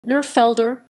Nir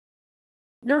Felder.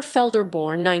 Nir Felder,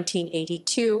 born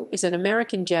 1982, is an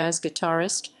American jazz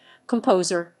guitarist,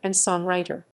 composer, and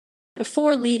songwriter.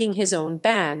 Before leading his own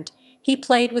band, he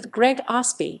played with Greg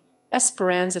Osby,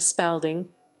 Esperanza Spalding,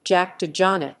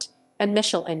 DeJohnette, and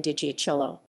Meshell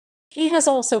Ndegeocello. He has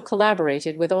also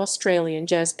collaborated with Australian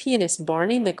jazz pianist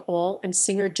Barney McAll and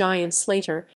singer Gian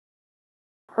Slater.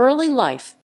 Early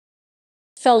life.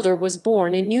 Felder was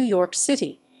born in New York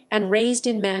City and raised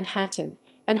in Manhattan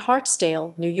and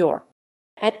Hartsdale, New York.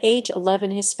 At age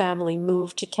 11, his family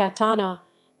moved to Katana,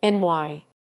 NY.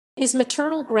 His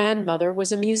maternal grandmother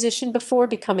was a musician before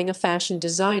becoming a fashion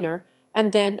designer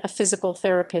and then a physical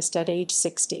therapist at age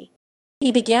 60.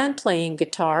 He began playing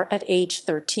guitar at age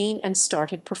 13 and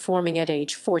started performing at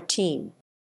age 14.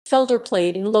 Felder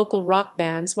played in local rock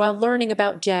bands while learning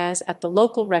about jazz at the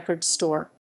local record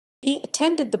store. He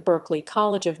attended the Berklee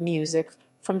College of Music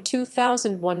from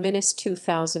 2001 to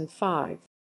 2005.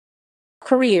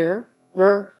 Career.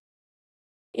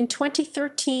 In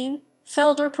 2013,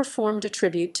 Felder performed a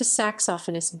tribute to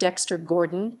saxophonist Dexter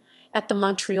Gordon at the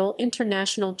Montreal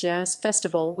International Jazz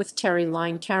Festival with Terry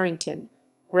Lyne Carrington,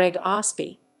 Greg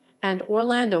Osby, and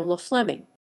Orlando LaFleming.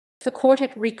 The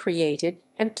quartet recreated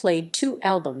and played 2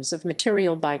 albums of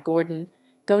material by Gordon,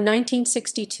 Go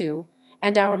 1962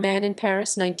 and Our Man in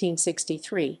Paris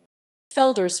 1963.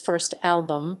 Felder's first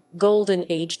album, Golden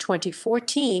Age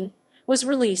 2014, was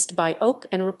released by Oak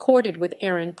and recorded with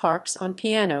Aaron Parks on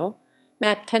piano,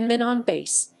 Matt Penman on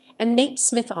bass, and Nate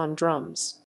Smith on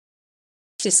drums.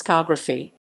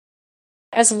 Discography.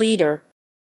 As leader,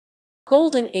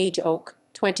 Golden Age Oak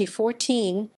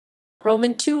 2014,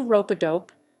 Roman II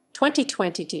Rope-a-Dope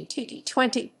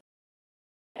 2020.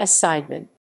 As sidemen,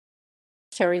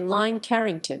 Terry Lyne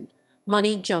Carrington,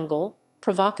 Money Jungle,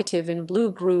 Provocative in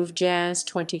Blue Groove Jazz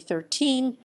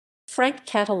 2013, Frank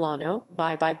Catalano,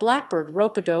 Bye Blackbird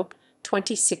Rope-a-Dope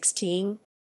 2016,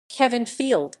 Kevin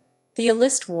Field, The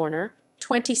List Warner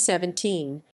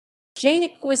 2017,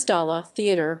 Janik Gwizdala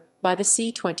Theater by the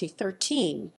Sea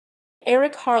 2013,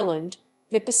 Eric Harland,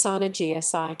 Vipassana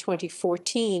GSI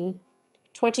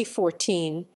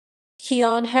 2014,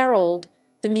 Keon Harold,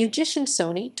 The Musician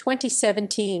Sony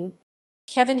 2017,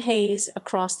 Kevin Hayes,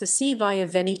 Across the Sea via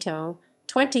Veneto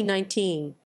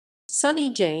 2019, Sonny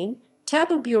Jane,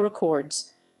 Taboo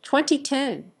Records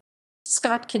 2010,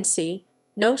 Scott Kinsey,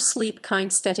 No Sleep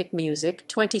Kinesthetic Music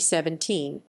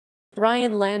 2017,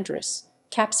 Brian Landris,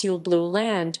 Capsule Blue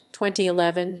Land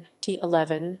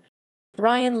 2011,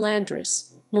 Brian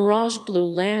Landris, Mirage Blue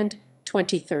Land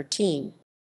 2013,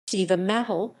 Diva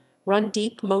Mahal, Run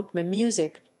Deep Motma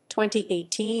Music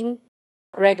 2018,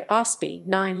 Greg Osby,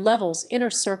 9 Levels Inner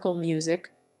Circle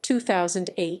Music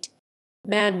 2008,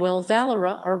 Manuel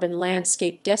Valera, Urban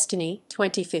Landscape Destiny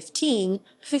 2015,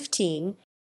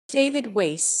 David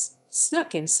Weiss,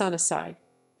 Snuck in Sunnyside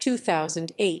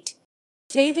 2008,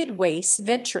 David Weiss,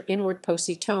 Venture Inward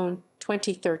Positone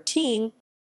 2013,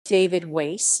 David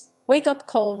Weiss, Wake Up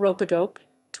Call Rope-a-Dope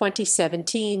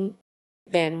 2017,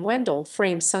 Van Wendell,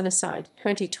 Frame Sunnyside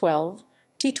 2012,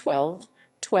 T12,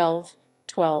 12,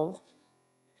 2012,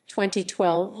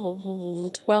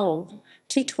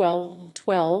 T12,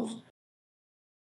 12,